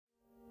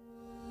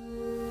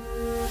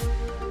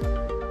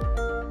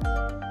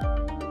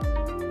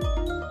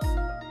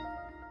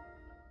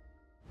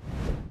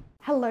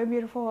Hello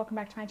beautiful, welcome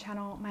back to my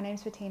channel. My name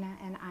is Bettina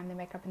and I'm the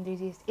makeup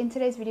enthusiast. In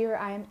today's video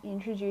I am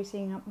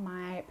introducing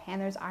my Pan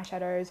Those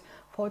eyeshadows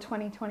for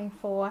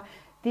 2024.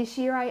 This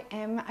year I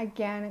am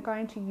again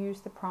going to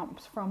use the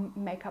prompts from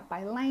Makeup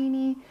by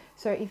Lainey.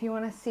 So if you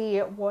want to see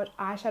what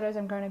eyeshadows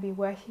I'm going to be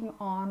working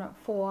on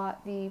for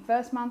the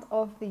first month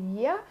of the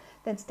year,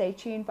 then stay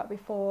tuned. But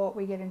before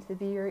we get into the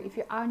video, if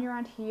you are new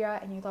around here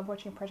and you love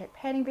watching project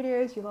panning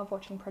videos, you love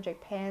watching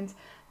project pans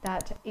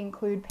that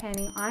include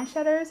panning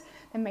eyeshadows,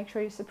 then make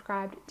sure you're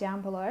subscribed down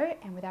below.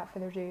 And without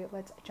further ado,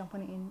 let's jump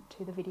on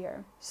into the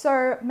video.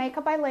 So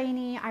Makeup by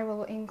Lainey, I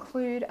will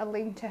include a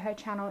link to her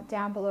channel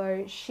down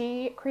below.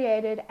 She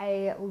created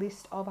a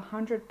list of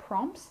 100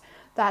 prompts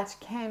that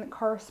can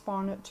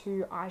correspond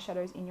to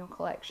eyeshadows in your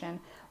collection.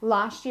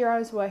 Last year I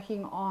was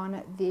working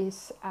on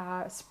this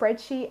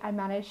spreadsheet. I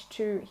managed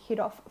to hit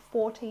off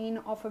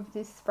 14 off of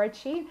this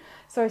spreadsheet,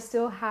 so I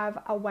still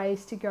have a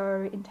ways to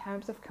go in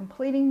terms of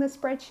completing the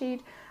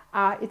spreadsheet.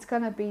 It's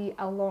going to be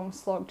a long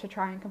slog to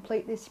try and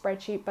complete this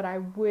spreadsheet, but I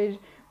would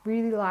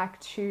really like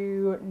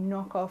to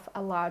knock off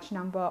a large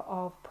number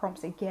of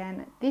prompts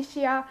again this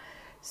year.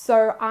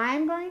 So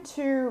I'm going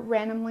to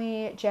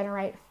randomly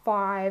generate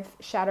 5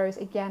 shadows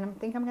again. I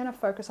think I'm going to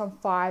focus on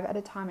 5 at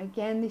a time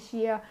again this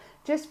year.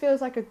 Just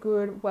feels like a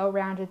good,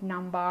 well-rounded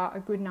number,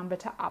 a good number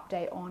to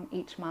update on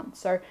each month.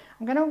 So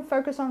I'm going to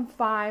focus on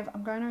 5.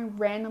 I'm going to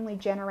randomly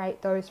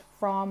generate those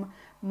from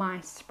my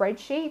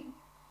spreadsheet.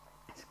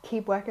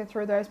 Keep working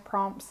through those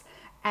prompts,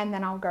 and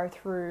then I'll go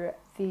through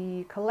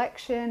the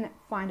collection,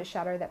 find a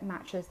shadow that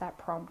matches that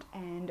prompt,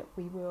 and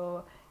we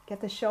will get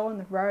the show on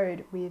the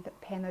road with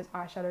Pan Those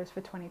eyeshadows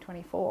for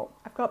 2024.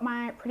 I've got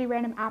my Pretty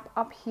Random app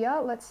up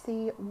here. Let's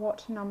see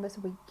what numbers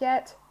we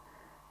get.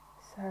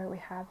 So we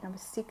have number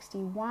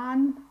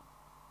 61,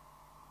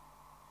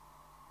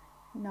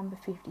 number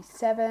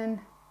 57,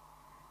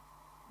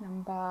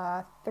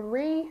 number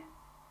 3,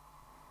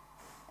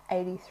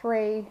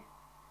 83,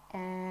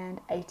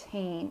 and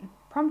 18.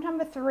 Prompt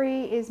number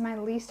 3 is my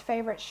least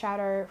favorite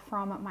shadow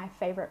from my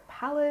favorite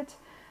palette.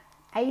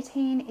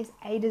 18 is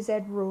A to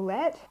Z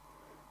Roulette.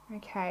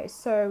 Okay,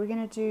 so we're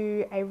going to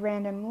do a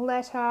random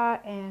letter,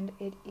 and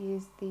it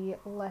is the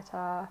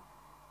letter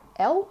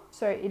L.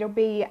 So it'll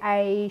be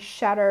a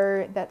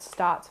shadow that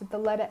starts with the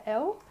letter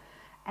L.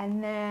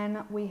 And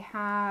then we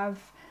have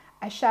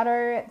a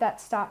shadow that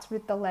starts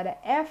with the letter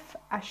F,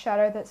 a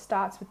shadow that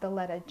starts with the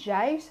letter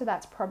J. So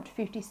that's prompt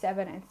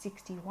 57 and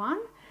 61.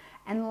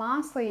 And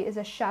lastly is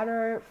a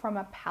shadow from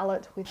a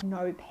palette with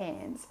no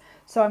pans.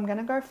 So I'm going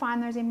to go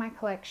find those in my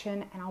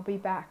collection, and I'll be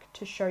back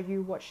to show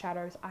you what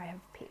shadows I have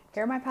picked.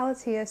 Here are my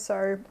palettes here.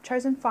 So I've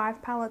chosen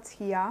 5 palettes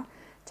here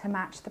to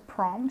match the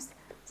prompts.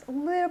 It's a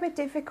little bit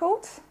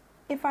difficult,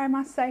 if I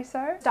must say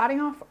so. Starting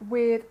off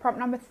with prompt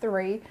number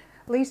 3,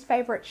 least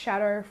favorite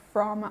shadow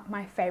from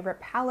my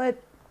favorite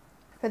palette.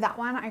 For that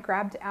one, I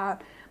grabbed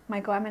out my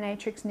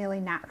Glaminatrix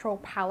Nearly Natural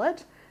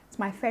palette. It's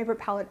my favorite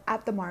palette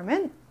at the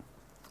moment.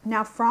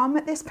 Now from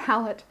this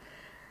palette,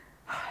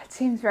 it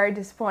seems very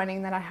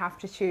disappointing that I have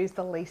to choose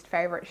the least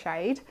favorite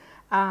shade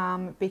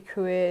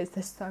because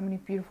there's so many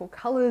beautiful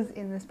colors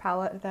in this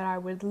palette that I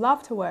would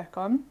love to work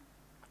on.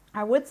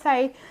 I would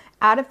say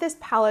out of this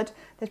palette,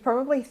 there's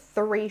probably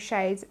 3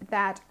 shades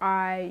that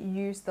I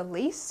use the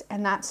least,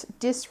 and that's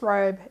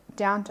Disrobe,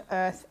 Down to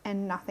Earth,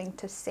 and Nothing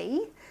to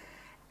See.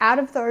 Out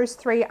of those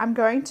 3, I'm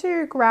going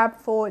to grab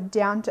for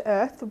Down to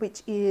Earth,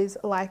 which is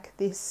like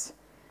this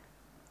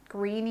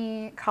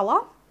greeny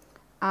color.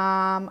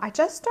 I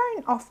just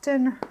don't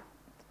often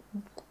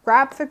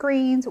grab for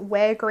greens,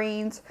 wear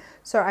greens,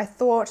 so I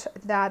thought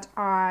that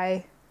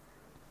I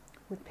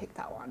would pick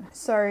that one.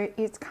 So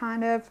it's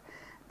kind of a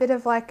bit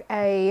of like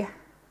a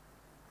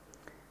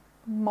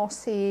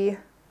mossy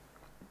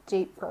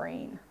deep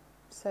green.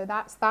 So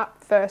that's that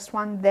first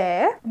one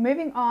there.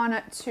 Moving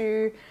on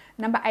to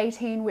number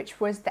 18, which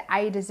was the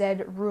A to Z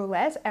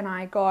Roulette, and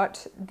I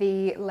got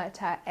the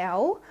letter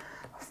L.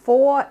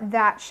 For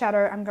that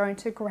shadow, I'm going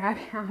to grab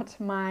out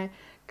my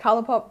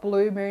Colourpop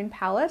Blue Moon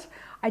palette.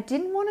 I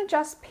didn't want to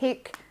just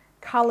pick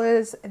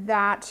colors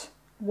that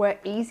were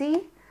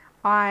easy.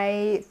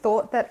 I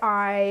thought that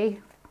I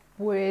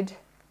would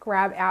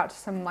grab out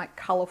some like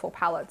colorful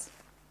palettes.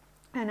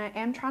 And I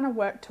am trying to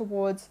work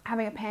towards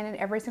having a pan in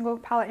every single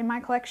palette in my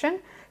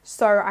collection.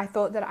 So I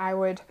thought that I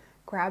would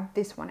grab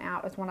this one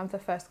out as one of the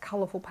first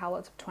colorful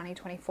palettes of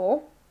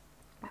 2024.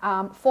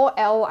 For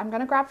L, I'm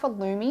going to grab for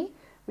Lumi,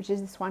 which is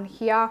this one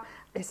here.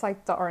 It's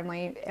like the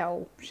only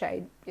L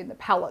shade in the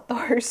palette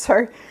though,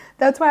 so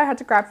that's why I had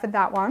to grab for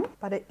that one.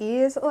 But it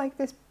is like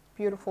this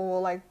beautiful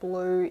like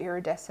blue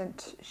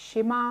iridescent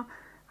shimmer.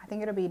 I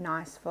think it'll be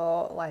nice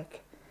for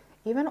like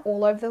even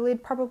all over the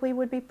lid probably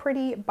would be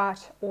pretty,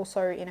 but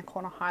also in a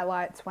corner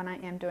highlights when I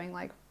am doing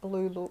like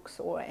blue looks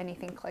or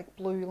anything like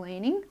blue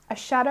leaning. A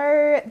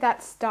shadow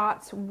that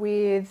starts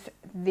with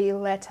the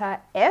letter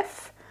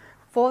F.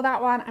 For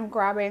that one, I'm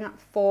grabbing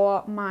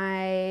for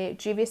my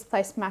Juvia's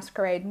Place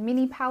Masquerade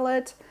mini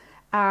palette.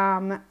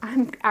 I'm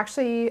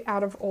actually,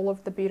 out of all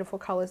of the beautiful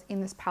colors in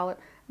this palette,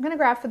 I'm going to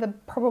grab for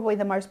probably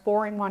the most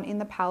boring one in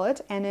the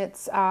palette, and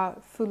it's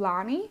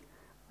Fulani,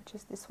 which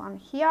is this one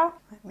here.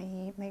 Let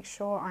me make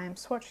sure I am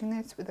swatching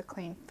this with a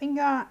clean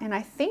finger. And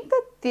I think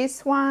that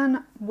this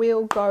one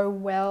will go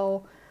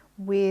well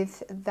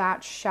with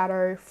that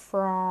shadow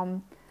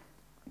from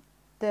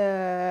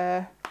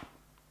the,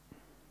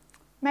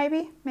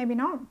 maybe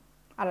not.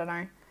 I don't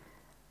know.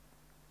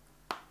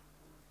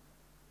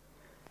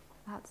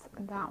 That's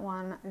that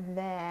one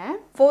there.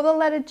 For the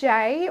letter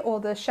J, or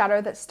the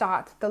shadow that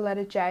starts the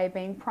letter J,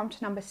 being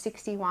prompt number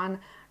 61,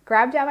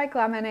 grabbed out my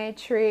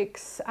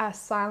Glaminatrix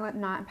Silent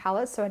Night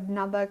palette, so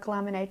another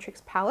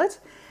Glaminatrix palette.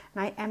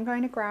 And I am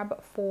going to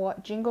grab for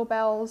Jingle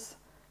Bells,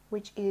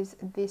 which is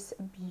this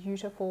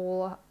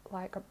beautiful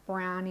like a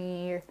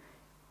brownie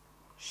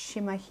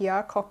shimmer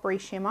here, coppery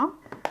shimmer.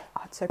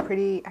 Oh, it's so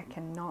pretty. I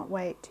cannot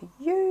wait to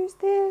use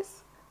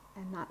this.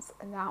 And that's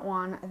that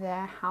one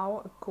there.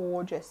 How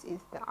gorgeous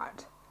is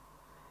that?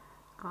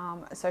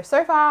 So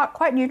far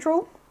quite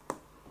neutral,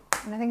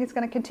 and I think it's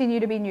going to continue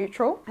to be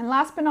neutral. And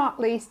last but not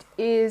least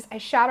is a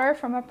shadow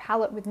from a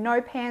palette with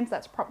no pans.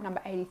 That's prop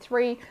number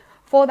 83.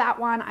 For that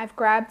one, I've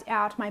grabbed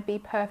out my Be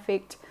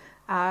Perfect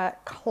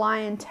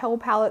Clientele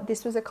palette.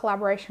 This was a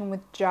collaboration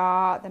with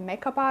Jar, the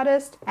makeup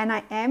artist. And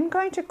I am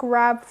going to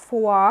grab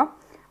for,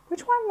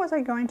 which one was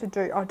I going to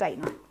do? Oh, Date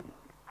Night.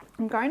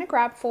 I'm going to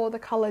grab for the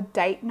color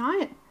Date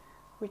Night,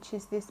 which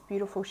is this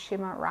beautiful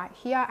shimmer right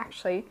here.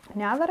 Actually,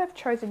 now that I've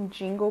chosen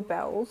Jingle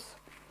Bells,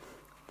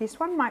 this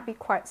one might be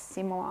quite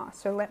similar.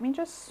 So let me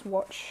just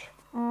swatch.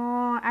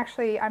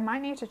 Actually, I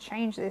might need to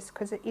change this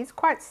because it is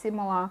quite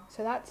similar.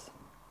 So that's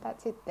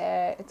it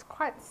there. It's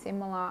quite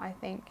similar, I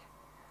think.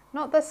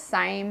 Not the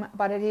same,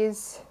 but it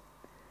is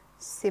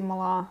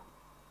similar.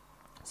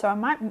 So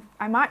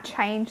I might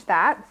change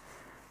that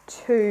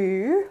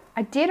to,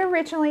 I did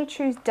originally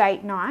choose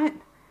Date Night,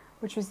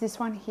 which was this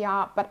one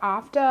here, but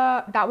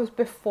after, that was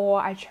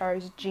before I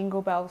chose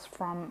Jingle Bells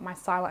from my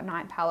Silent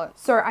Night palette.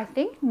 So I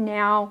think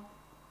now,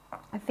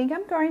 I think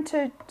I'm going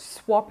to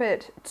swap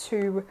it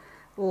to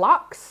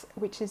Luxe,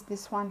 which is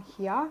this one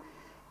here.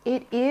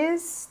 It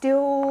is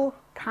still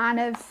kind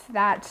of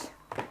that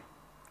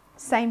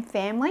same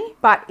family,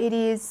 but it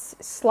is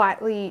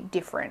slightly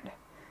different.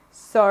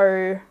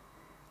 So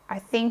I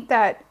think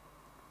that,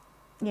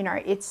 you know,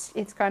 it's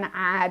going to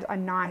add a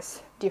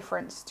nice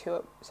difference to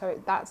it. So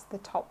that's the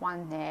top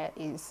one there,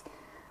 is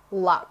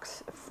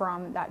Luxe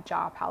from that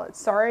Jar palette.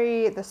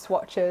 Sorry, the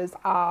swatches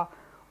are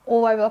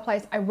all over the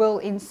place. I will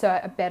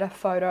insert a better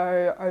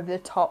photo over the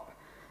top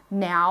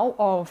now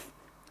of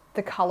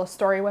the color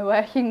story we're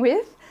working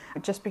with,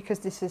 just because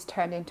this has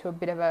turned into a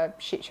bit of a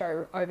shit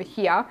show over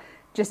here,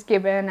 just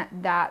given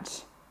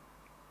that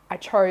I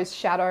chose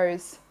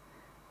shadows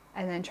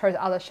and then chose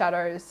other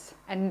shadows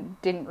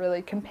and didn't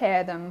really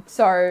compare them.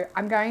 So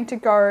I'm going to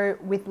go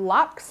with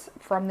Luxe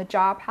from the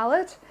Jar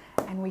palette,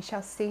 and we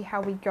shall see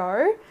how we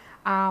go.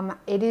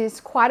 It is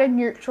quite a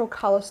neutral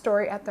color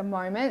story at the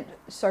moment.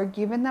 So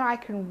given that I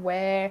can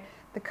wear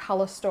the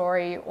color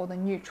story or the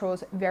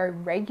neutrals very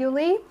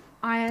regularly,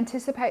 I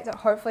anticipate that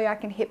hopefully I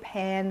can hit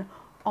pan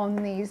on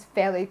these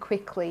fairly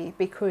quickly,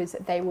 because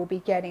they will be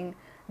getting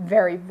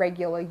very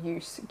regular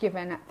use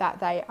given that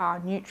they are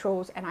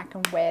neutrals and I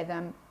can wear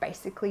them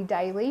basically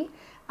daily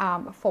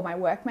for my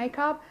work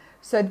makeup.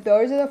 So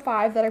those are the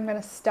 5 that I'm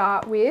going to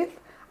start with.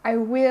 I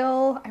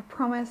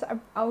promise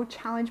I'll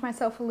challenge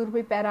myself a little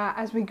bit better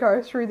as we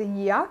go through the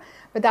year,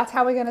 but that's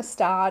how we're going to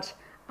start.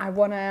 I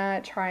want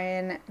to try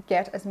and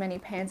get as many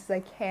pans as I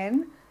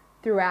can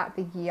throughout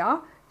the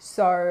year.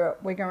 So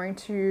we're going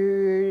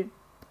to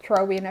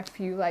throw in a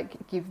few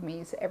like give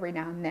me's every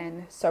now and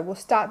then. So we'll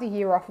start the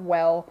year off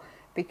well,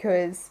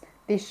 because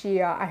this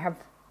year I have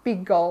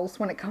big goals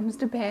when it comes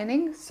to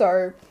panning.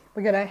 So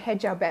we're going to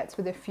hedge our bets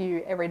with a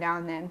few every now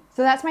and then.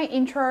 So that's my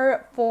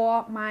intro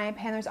for my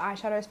Pan Those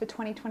eyeshadows for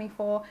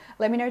 2024.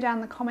 Let me know down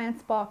in the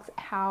comments box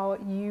how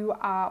you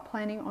are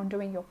planning on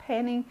doing your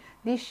panning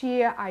this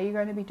year. Are you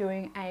going to be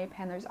doing a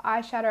Pan Those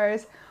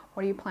eyeshadows?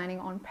 What are you planning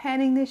on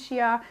panning this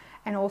year?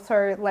 And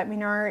also let me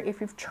know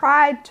if you've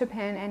tried to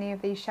pan any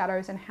of these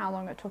shadows and how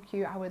long it took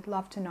you. I would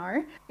love to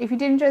know. If you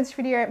did enjoy this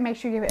video, make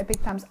sure you give it a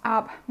big thumbs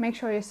up. Make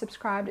sure you're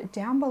subscribed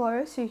down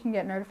below so you can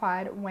get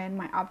notified when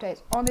my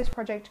updates on this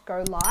project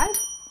go live.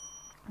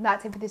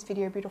 That's it for this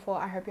video, beautiful.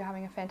 I hope you're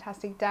having a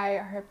fantastic day.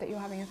 I hope that you're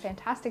having a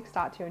fantastic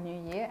start to your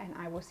new year, and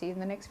I will see you in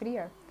the next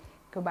video.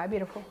 Goodbye,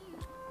 beautiful.